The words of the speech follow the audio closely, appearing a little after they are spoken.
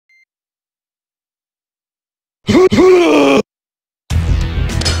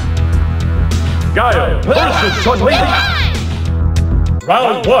Guile versus Chun-Li.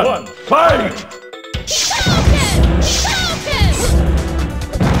 Round 1, fight!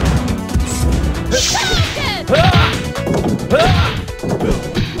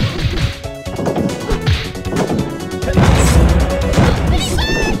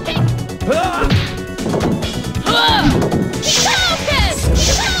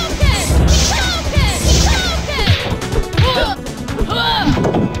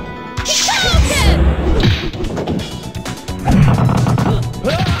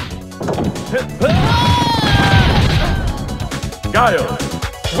 Guile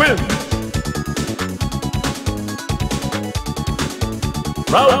wins.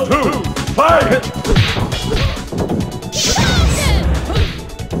 Round 2, fight!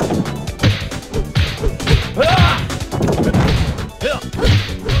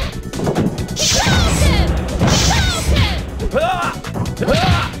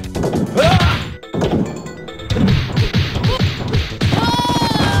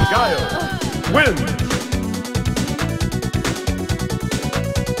 Guile wins.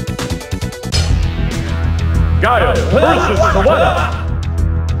 Guile versus Sawada.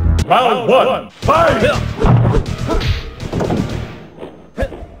 Round 1, fight!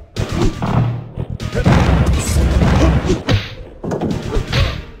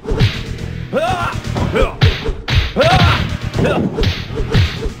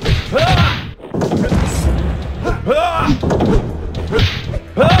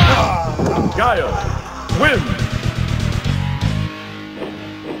 Guile wins.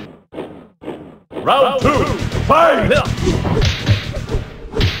 Round 2, fight!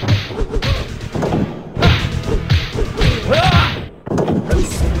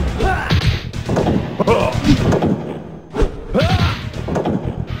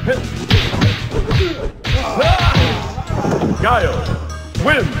 Guile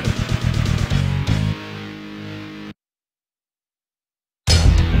wins.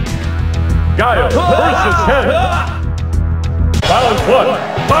 Guile versus Cammy. Round 1,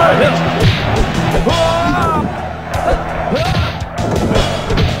 fight!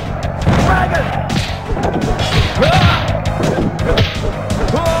 Dragon!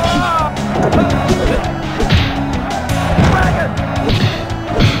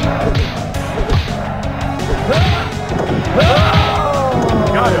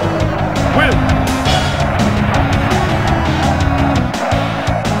 Guile wins.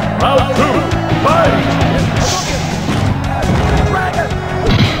 Round 2, fight!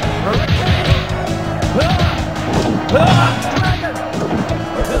 Dragon!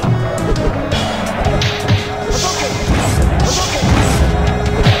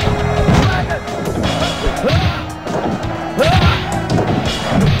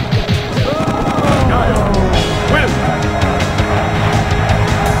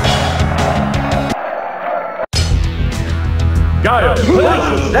 Guile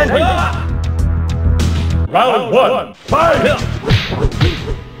versus Zangief. Round 1, fight!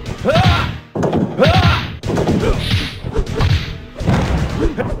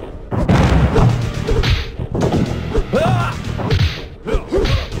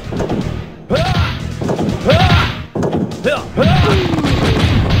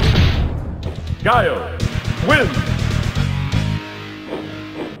 Guile wins.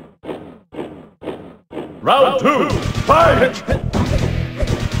 Round 2, fight!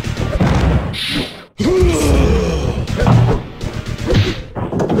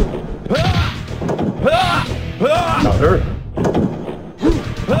 Counter.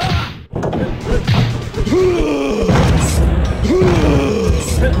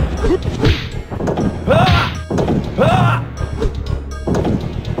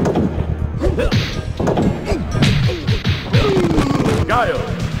 Guile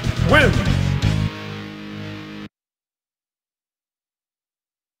wins.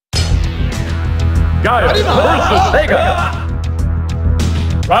 Guile versus Vega.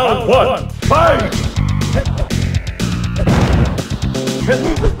 Round 1, fight!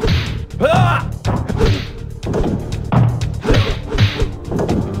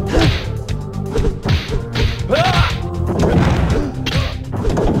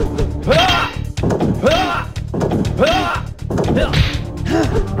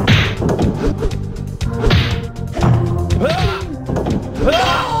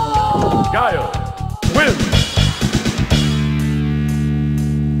 Guile wins.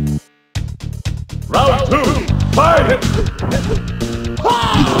 Round 2, fight!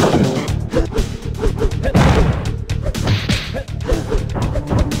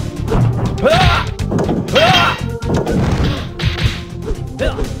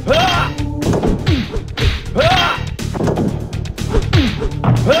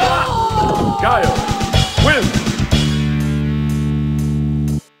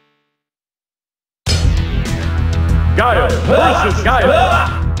 versus Guile.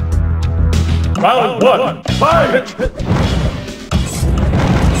 Round 1, fight!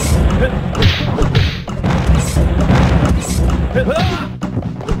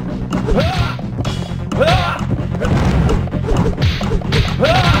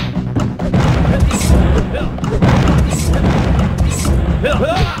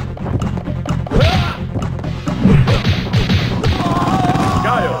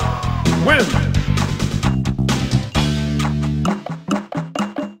 Guile wins.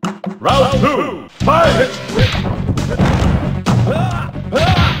 Round 2, fight!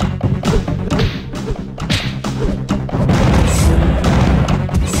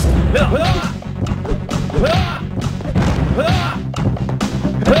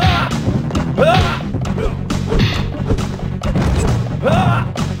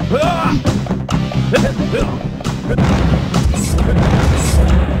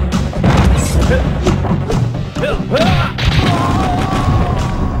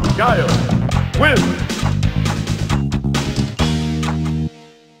 Guile wins.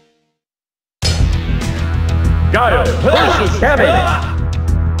 Guile versus Cammy.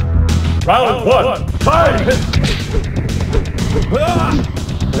 Round 1, fight!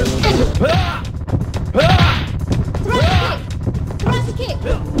 Thrust kick!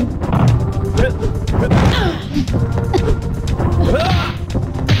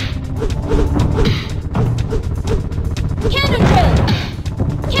 Cannon drill!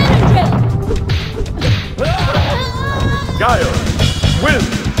 Cannon drill! Guile wins.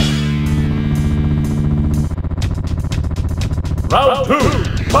 Round 2,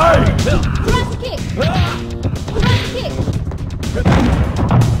 fight! Thrust kick! Thrust kick!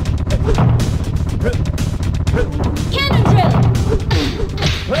 Cannon drill! Cannon drill!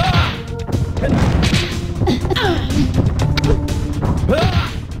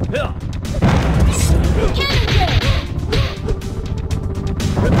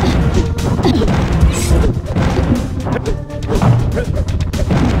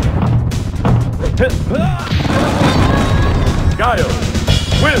 Guile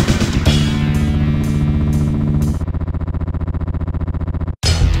wins.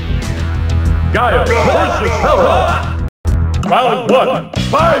 Guile versus Balrog. Round 1,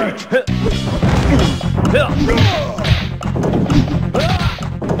 fight!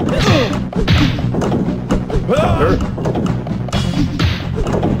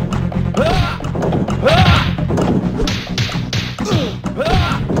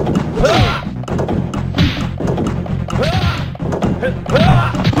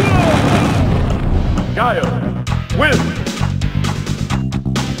 Guile wins.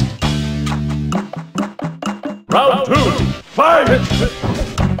 Round 2, fight!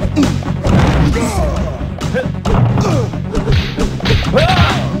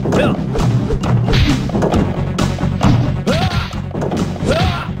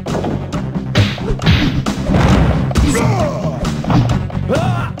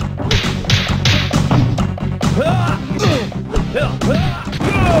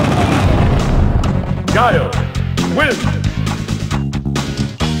 Guile wins.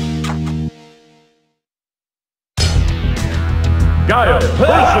 Guile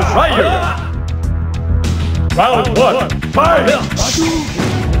versus Ryu. Round 1, fight!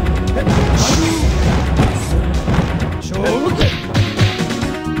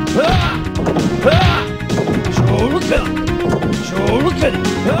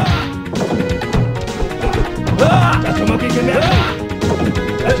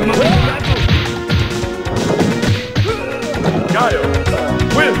 Guile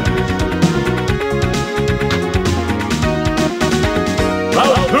wins.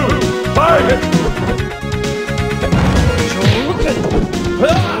 Round 2, fight!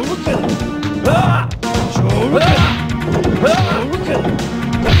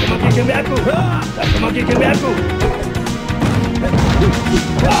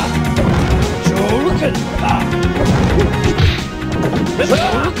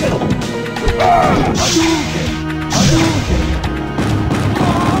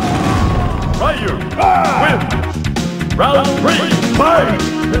 Ryu wins. Round 3, fight!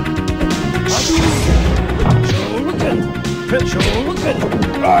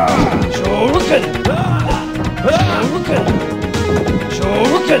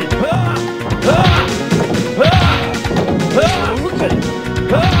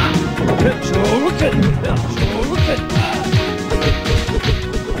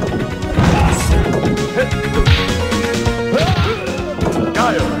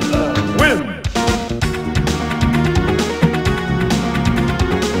 Guile wins.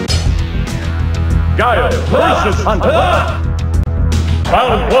 Guile versus Hunter.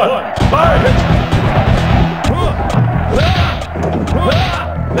 Round 1, fight!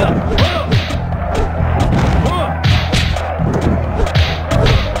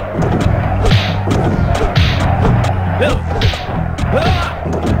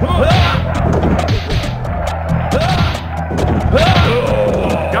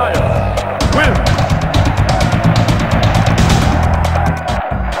 Guile wins.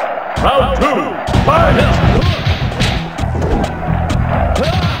 Round 2, fight!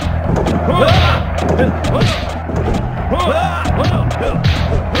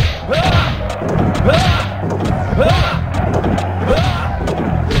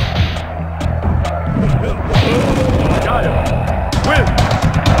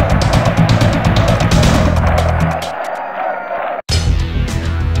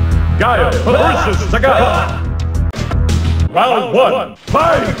 Guile versus Sagat. Round 1,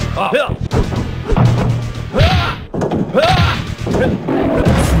 fight!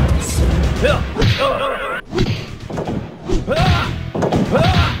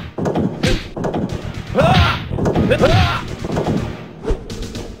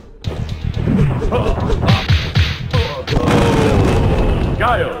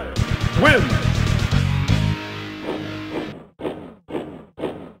 Guile wins.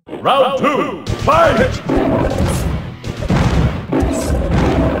 Round 2, fight!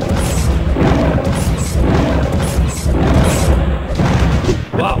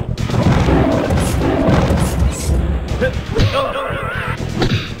 Wow.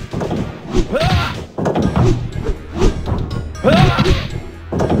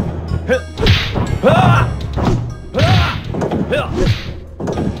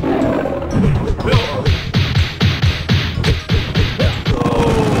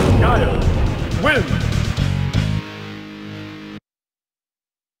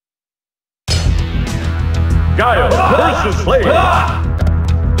 Guile versus Slade.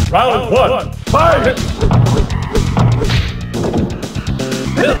 Round 1, fight!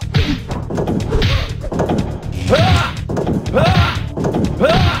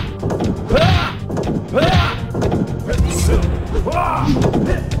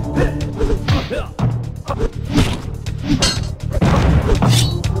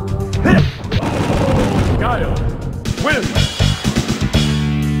 Guile wins.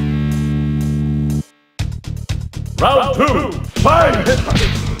 Round 2, fight!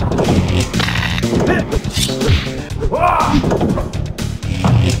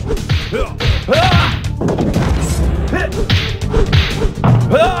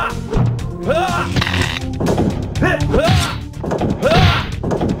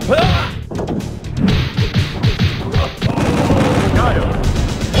 Guile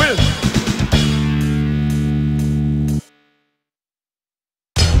wins.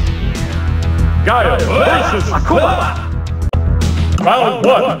 Guile versus Akuma. Round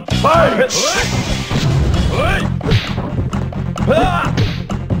 1, fight!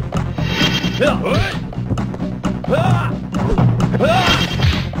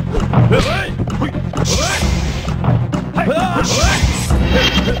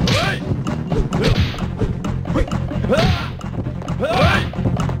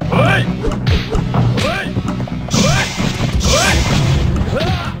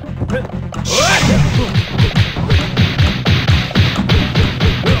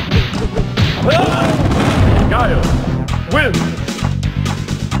 Guile wins.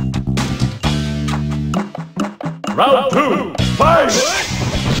 Round 2, fight!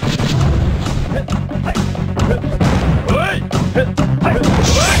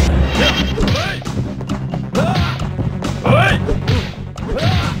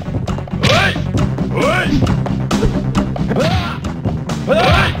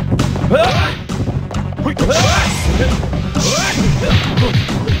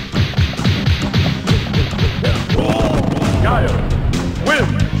 Guile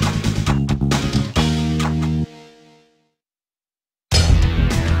wins.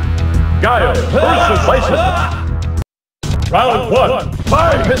 Guile versus License. Round 1,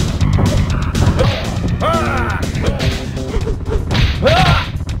 fight!